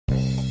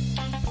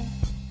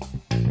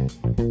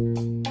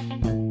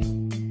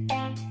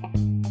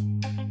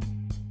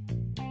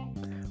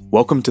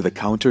Welcome to the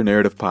Counter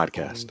Narrative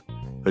Podcast,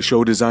 a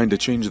show designed to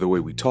change the way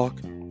we talk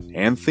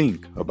and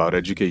think about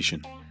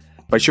education.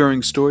 By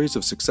sharing stories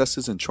of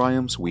successes and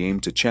triumphs, we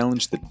aim to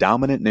challenge the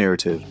dominant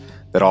narrative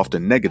that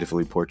often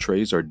negatively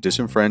portrays our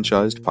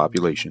disenfranchised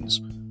populations.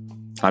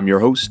 I'm your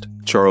host,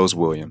 Charles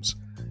Williams,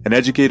 an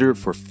educator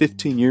for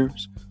 15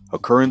 years, a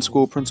current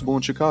school principal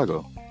in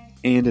Chicago,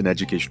 and an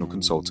educational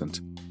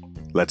consultant.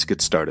 Let's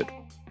get started.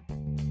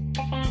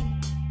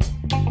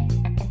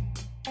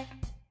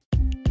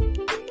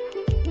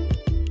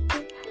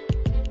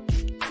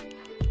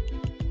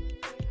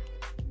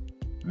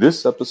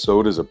 This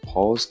episode is a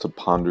Pause to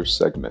Ponder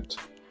segment.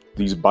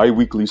 These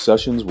bi-weekly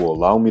sessions will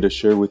allow me to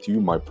share with you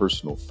my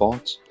personal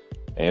thoughts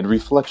and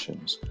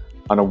reflections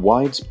on a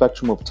wide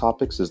spectrum of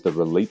topics as they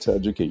relate to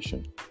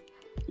education.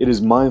 It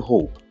is my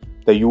hope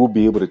that you will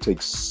be able to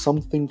take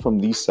something from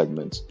these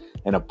segments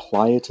and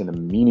apply it in a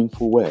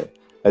meaningful way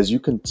as you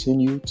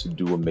continue to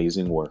do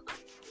amazing work.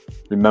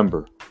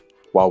 Remember,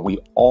 while we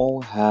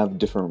all have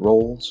different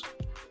roles,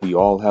 we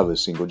all have a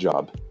single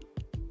job: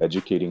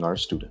 educating our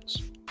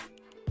students.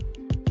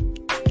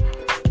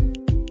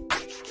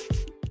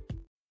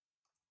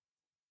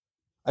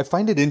 I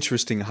find it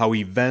interesting how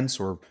events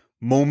or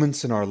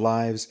moments in our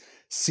lives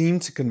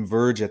seem to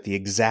converge at the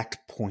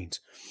exact point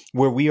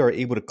where we are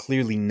able to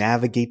clearly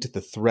navigate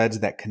the threads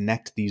that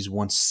connect these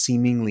once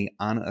seemingly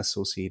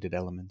unassociated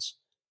elements.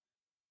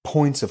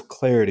 Points of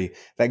clarity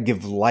that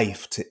give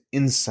life to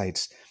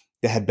insights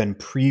that had been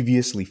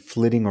previously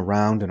flitting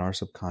around in our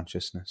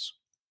subconsciousness.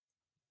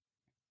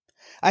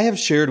 I have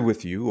shared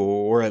with you,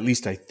 or at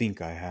least I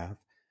think I have,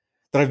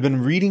 that I've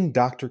been reading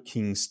Dr.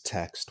 King's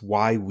text,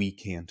 Why We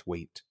Can't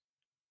Wait.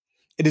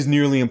 It is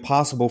nearly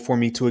impossible for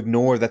me to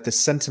ignore that the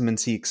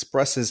sentiments he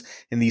expresses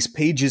in these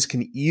pages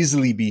can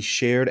easily be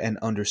shared and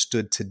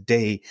understood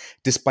today,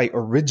 despite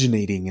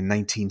originating in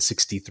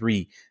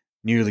 1963,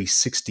 nearly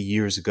 60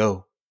 years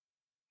ago.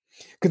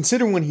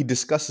 Consider when he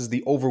discusses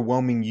the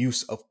overwhelming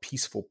use of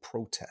peaceful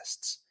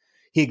protests.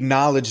 He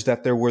acknowledged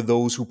that there were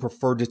those who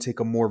preferred to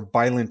take a more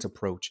violent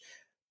approach,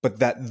 but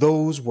that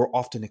those were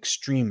often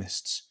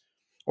extremists,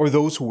 or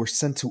those who were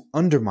sent to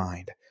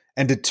undermine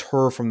and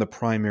deter from the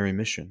primary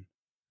mission.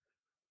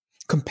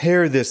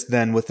 Compare this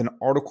then with an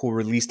article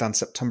released on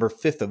September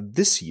 5th of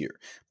this year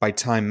by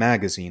Time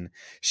magazine,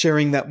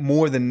 sharing that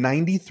more than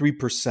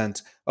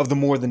 93% of the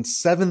more than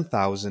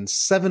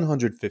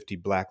 7,750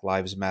 Black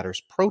Lives Matter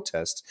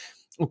protests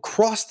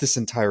across this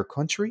entire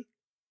country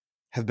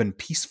have been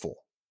peaceful.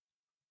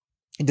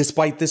 And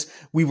despite this,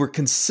 we were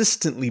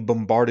consistently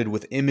bombarded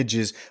with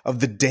images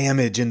of the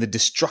damage and the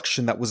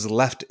destruction that was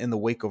left in the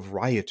wake of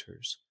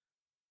rioters.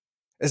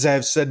 As I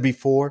have said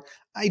before,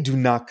 I do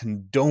not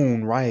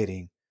condone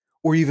rioting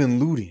or even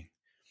looting,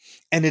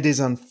 and it is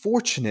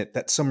unfortunate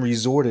that some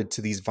resorted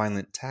to these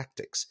violent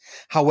tactics.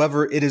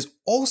 However, it is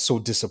also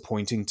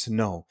disappointing to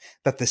know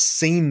that the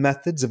same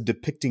methods of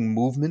depicting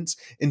movements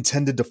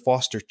intended to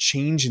foster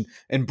change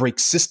and break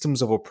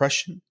systems of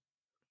oppression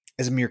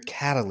as mere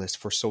catalysts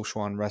for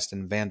social unrest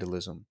and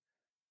vandalism.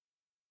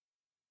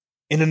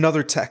 In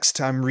another text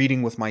I'm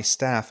reading with my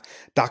staff,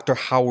 Dr.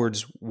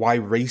 Howard's Why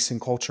Race and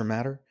Culture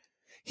Matter,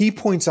 he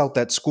points out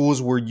that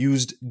schools were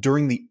used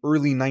during the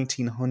early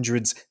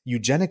 1900s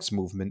eugenics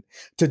movement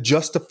to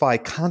justify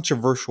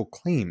controversial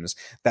claims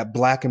that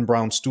Black and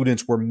brown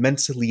students were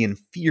mentally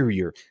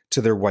inferior to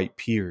their white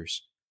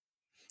peers.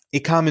 A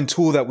common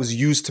tool that was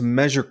used to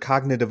measure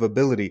cognitive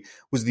ability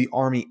was the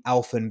Army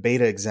Alpha and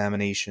Beta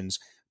examinations,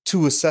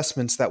 two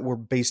assessments that were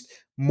based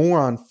more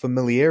on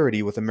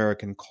familiarity with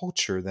American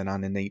culture than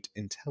on innate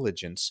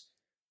intelligence.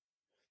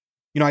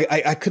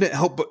 I couldn't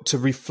help but to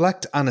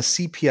reflect on a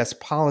CPS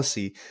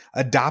policy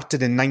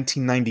adopted in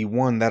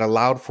 1991 that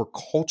allowed for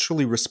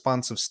culturally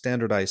responsive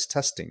standardized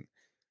testing.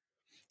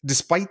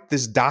 Despite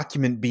this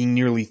document being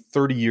nearly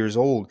 30 years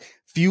old,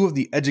 few of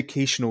the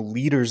educational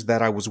leaders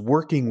that I was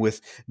working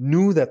with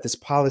knew that this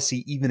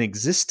policy even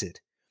existed,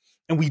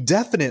 and we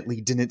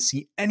definitely didn't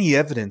see any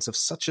evidence of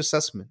such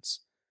assessments.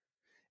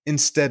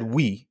 Instead,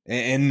 we,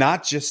 and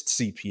not just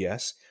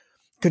CPS,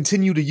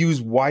 continue to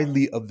use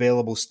widely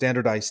available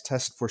standardized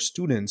tests for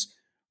students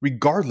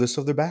regardless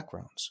of their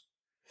backgrounds.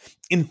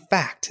 In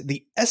fact,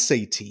 the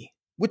SAT,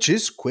 which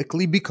is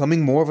quickly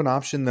becoming more of an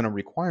option than a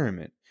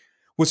requirement,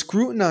 was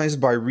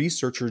scrutinized by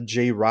researcher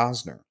Jay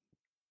Rosner,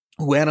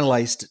 who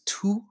analyzed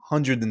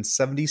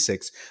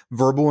 276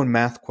 verbal and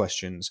math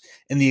questions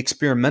in the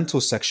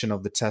experimental section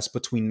of the test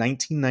between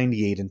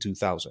 1998 and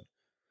 2000.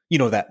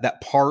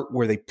 That part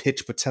where they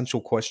pitch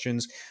potential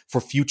questions for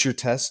future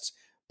tests,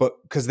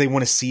 but because they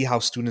want to see how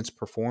students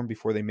perform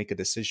before they make a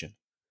decision.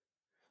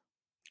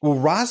 Well,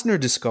 Rosner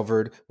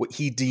discovered what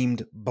he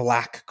deemed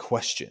Black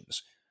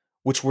questions,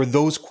 which were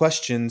those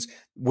questions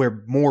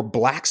where more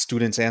Black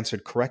students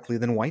answered correctly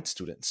than white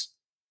students.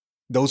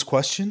 Those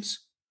questions?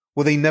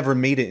 Well, they never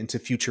made it into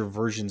future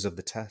versions of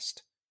the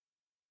test.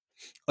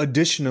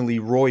 Additionally,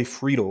 Roy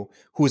Friedel,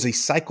 who is a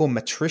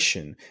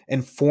psychometrician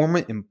and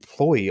former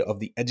employee of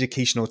the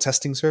Educational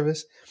Testing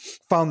Service,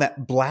 found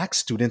that Black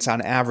students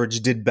on average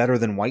did better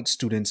than white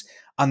students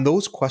on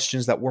those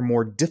questions that were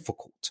more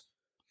difficult.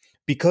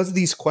 Because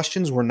these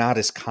questions were not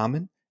as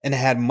common and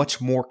had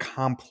much more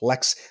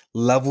complex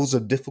levels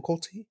of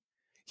difficulty,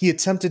 he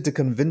attempted to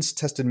convince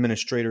test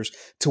administrators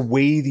to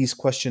weigh these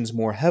questions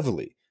more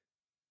heavily,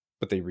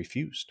 but they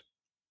refused.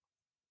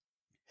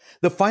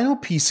 The final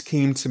piece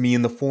came to me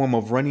in the form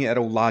of Reni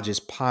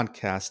Eddo-Lodge's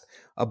podcast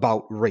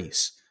about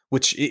race,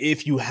 which,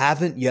 if you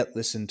haven't yet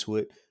listened to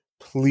it,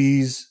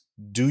 please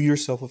do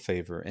yourself a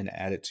favor and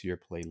add it to your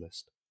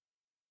playlist.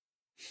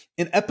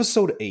 In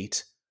episode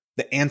 8,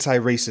 The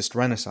Anti-Racist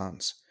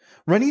Renaissance,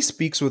 Reni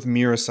speaks with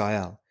Meera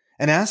Syal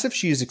and asks if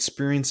she is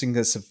experiencing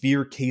a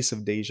severe case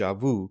of deja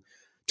vu,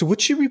 to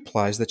which she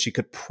replies that she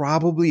could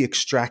probably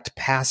extract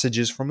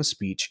passages from a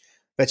speech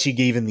that she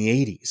gave in the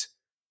 80s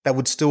that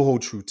would still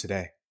hold true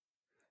today.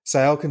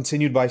 Syal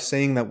continued by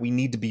saying that we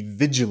need to be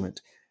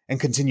vigilant and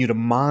continue to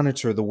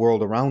monitor the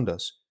world around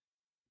us,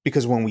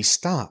 because when we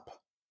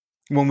stop,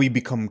 when we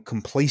become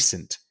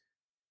complacent,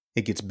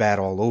 it gets bad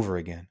all over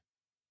again.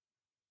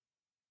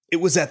 It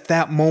was at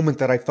that moment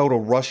that I felt a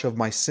rush of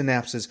my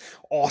synapses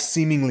all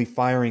seemingly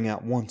firing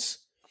at once,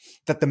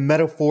 that the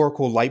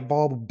metaphorical light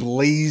bulb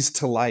blazed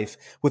to life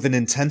with an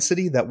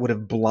intensity that would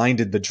have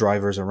blinded the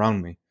drivers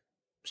around me.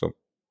 So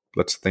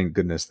let's thank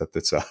goodness that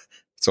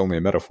it's only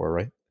a metaphor,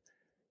 right?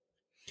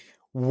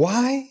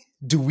 Why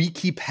do we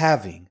keep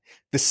having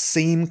the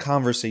same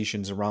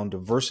conversations around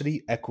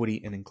diversity, equity,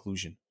 and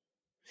inclusion?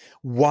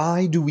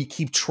 Why do we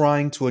keep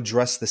trying to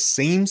address the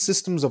same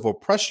systems of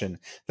oppression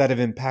that have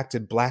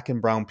impacted Black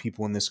and brown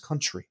people in this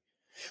country?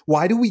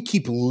 Why do we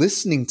keep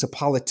listening to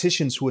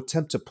politicians who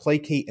attempt to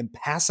placate and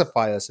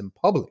pacify us in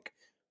public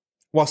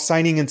while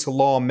signing into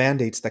law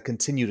mandates that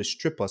continue to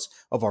strip us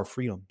of our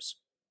freedoms?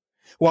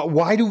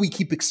 Why do we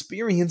keep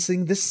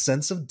experiencing this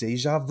sense of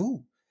deja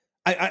vu?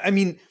 I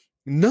mean,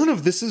 none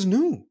of this is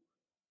new.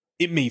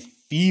 It may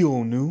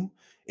feel new,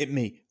 it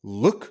may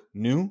look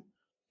new,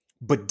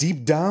 but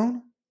deep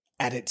down,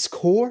 at its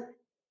core,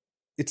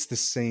 it's the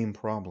same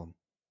problem.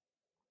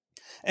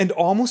 And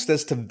almost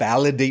as to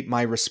validate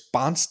my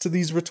response to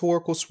these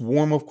rhetorical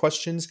swarm of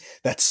questions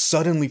that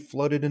suddenly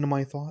flooded into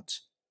my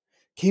thoughts,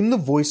 came the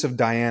voice of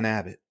Diane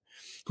Abbott,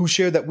 who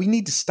shared that we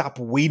need to stop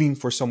waiting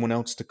for someone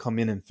else to come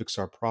in and fix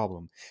our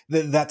problem,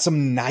 that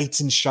some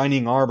knights in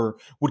shining armor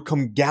would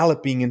come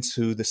galloping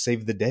into the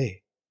save the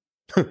day.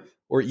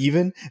 Or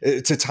even,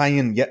 to tie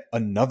in yet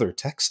another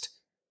text,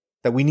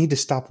 that we need to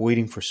stop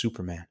waiting for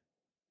Superman.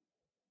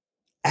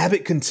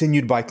 Abbott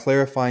continued by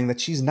clarifying that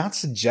she's not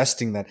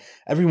suggesting that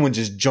everyone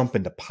just jump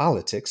into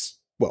politics,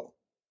 well,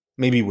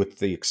 maybe with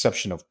the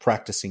exception of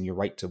practicing your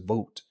right to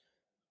vote,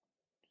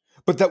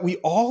 but that we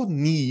all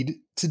need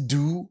to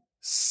do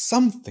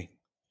something.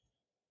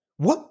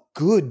 What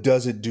good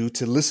does it do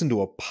to listen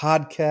to a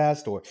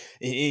podcast or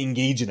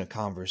engage in a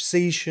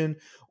conversation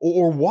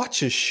or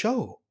watch a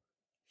show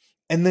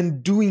and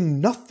then doing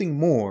nothing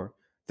more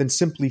than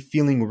simply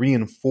feeling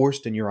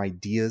reinforced in your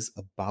ideas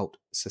about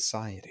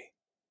society?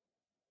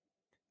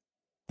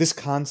 This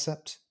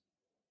concept,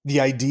 the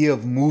idea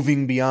of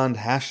moving beyond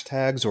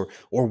hashtags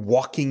or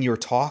walking your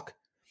talk,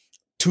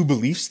 two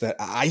beliefs that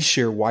I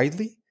share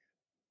widely,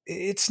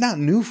 it's not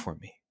new for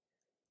me.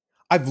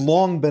 I've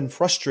long been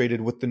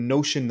frustrated with the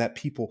notion that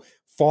people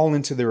fall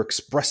into their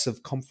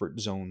expressive comfort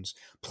zones,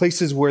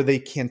 places where they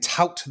can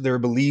tout their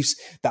beliefs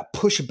that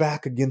push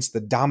back against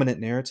the dominant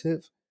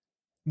narrative,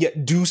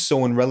 yet do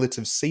so in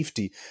relative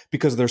safety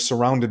because they're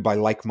surrounded by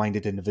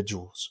like-minded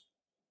individuals.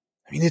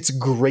 I mean, it's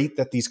great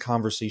that these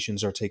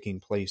conversations are taking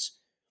place,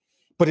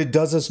 but it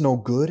does us no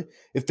good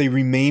if they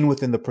remain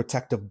within the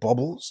protective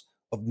bubbles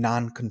of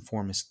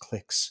nonconformist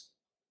cliques.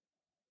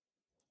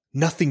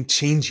 Nothing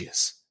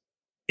changes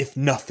if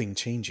nothing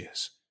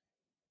changes.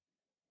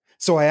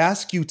 So I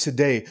ask you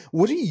today,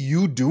 what are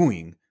you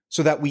doing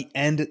so that we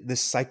end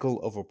this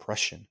cycle of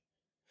oppression?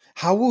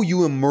 How will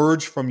you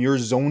emerge from your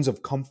zones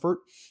of comfort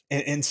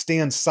and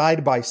stand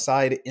side by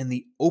side in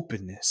the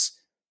openness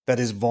that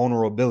is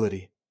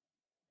vulnerability?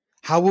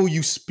 How will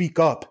you speak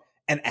up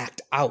and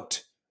act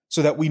out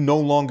so that we no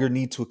longer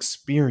need to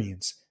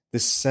experience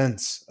this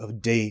sense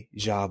of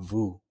deja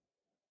vu?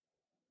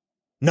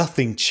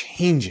 Nothing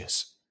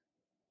changes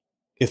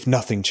if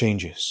nothing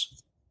changes.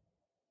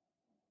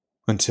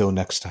 Until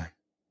next time.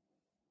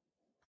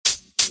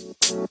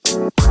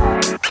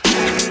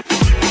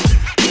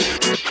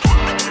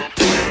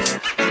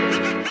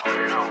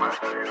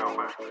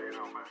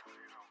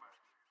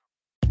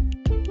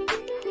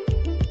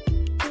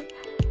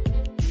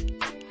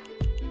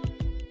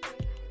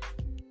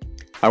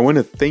 I want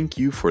to thank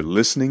you for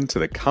listening to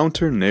the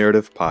Counter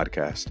Narrative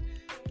Podcast.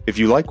 If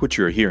you like what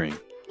you're hearing,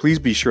 please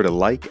be sure to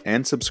like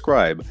and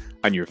subscribe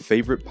on your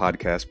favorite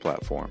podcast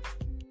platform.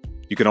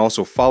 You can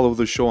also follow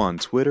the show on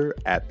Twitter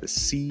at the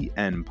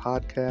CN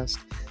Podcast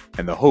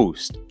and the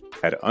host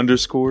at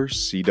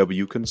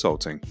 _CW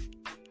Consulting.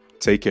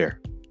 Take care.